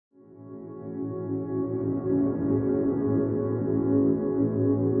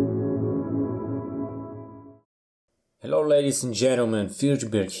ladies and gentlemen,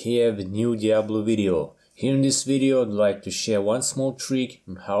 Krysbin here with new Diablo video. Here in this video I'd like to share one small trick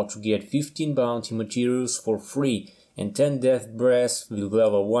on how to get 15 bounty materials for free and 10 death breaths with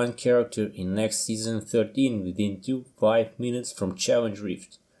level 1 character in next season 13 within 5 minutes from Challenge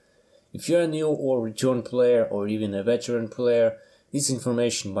Rift. If you're a new or return player or even a veteran player, this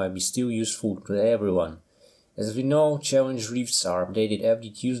information might be still useful to everyone. As we know, Challenge Rifts are updated every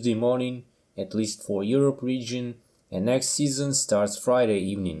Tuesday morning, at least for Europe region, and next season starts Friday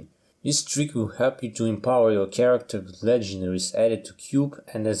evening. This trick will help you to empower your character with legendaries added to cube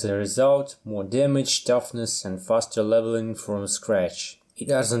and as a result more damage, toughness and faster leveling from scratch. It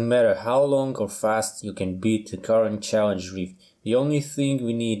doesn't matter how long or fast you can beat the current Challenge Rift, the only thing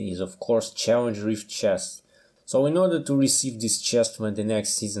we need is of course Challenge Rift chest. So in order to receive this chest when the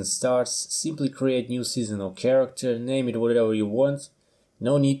next season starts, simply create new seasonal character, name it whatever you want.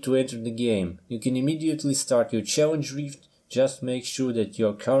 No need to enter the game. You can immediately start your Challenge Rift, just make sure that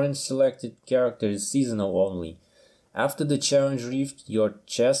your current selected character is seasonal only. After the Challenge Rift, your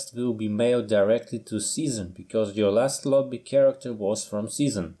chest will be mailed directly to season, because your last lobby character was from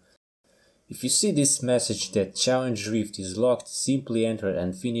season. If you see this message that Challenge Rift is locked, simply enter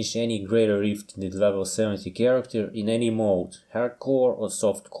and finish any greater rift with level 70 character in any mode, hardcore or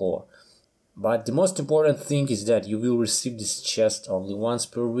softcore. But the most important thing is that you will receive this chest only once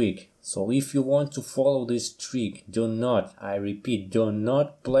per week. So if you want to follow this trick, do not, I repeat, do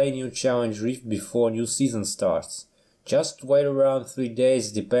not play new Challenge Rift before new season starts. Just wait around 3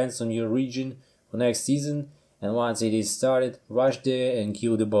 days, depends on your region, for next season, and once it is started, rush there and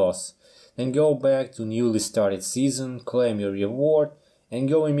kill the boss. Then go back to newly started season, claim your reward, and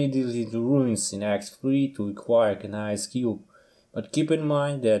go immediately to Ruins in Act 3 to acquire a nice cube. But keep in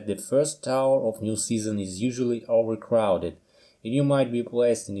mind that the first hour of new season is usually overcrowded, and you might be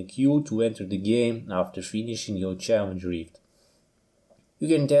placed in a queue to enter the game after finishing your Challenge Rift. You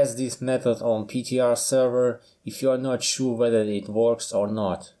can test this method on PTR server if you are not sure whether it works or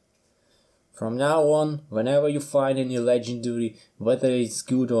not. From now on, whenever you find any legendary, whether it's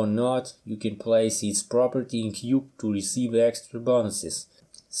good or not, you can place its property in cube to receive extra bonuses.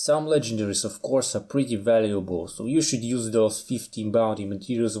 Some legendaries of course are pretty valuable, so you should use those 15 bounty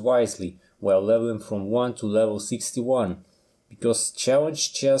materials wisely while leveling from 1 to level 61, because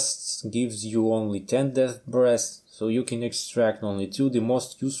challenge chests gives you only 10 death breaths, so you can extract only 2 the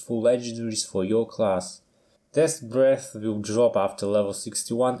most useful legendaries for your class. Death breath will drop after level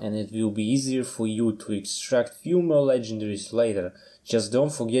 61 and it will be easier for you to extract few more legendaries later, just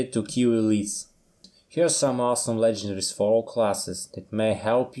don't forget to kill elites. Here are some awesome legendaries for all classes that may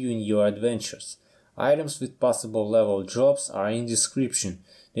help you in your adventures. Items with possible level drops are in description.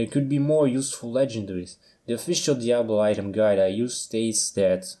 There could be more useful legendaries. The official Diablo item guide I use states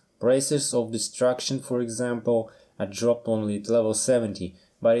that Bracers of Destruction, for example, are dropped only at level 70,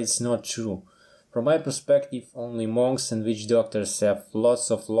 but it's not true. From my perspective, only monks and witch doctors have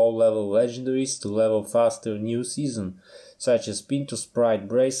lots of low-level legendaries to level faster new season, such as Pinto Sprite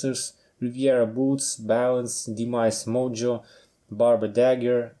Bracers, Rivera Boots, Balance, Demise Mojo, Barber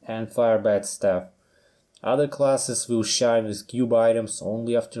Dagger and Firebat Staff. Other classes will shine with cube items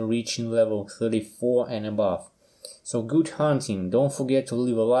only after reaching level 34 and above. So good hunting, don't forget to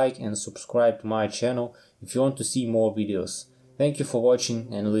leave a like and subscribe to my channel if you want to see more videos. Thank you for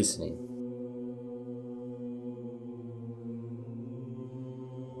watching and listening.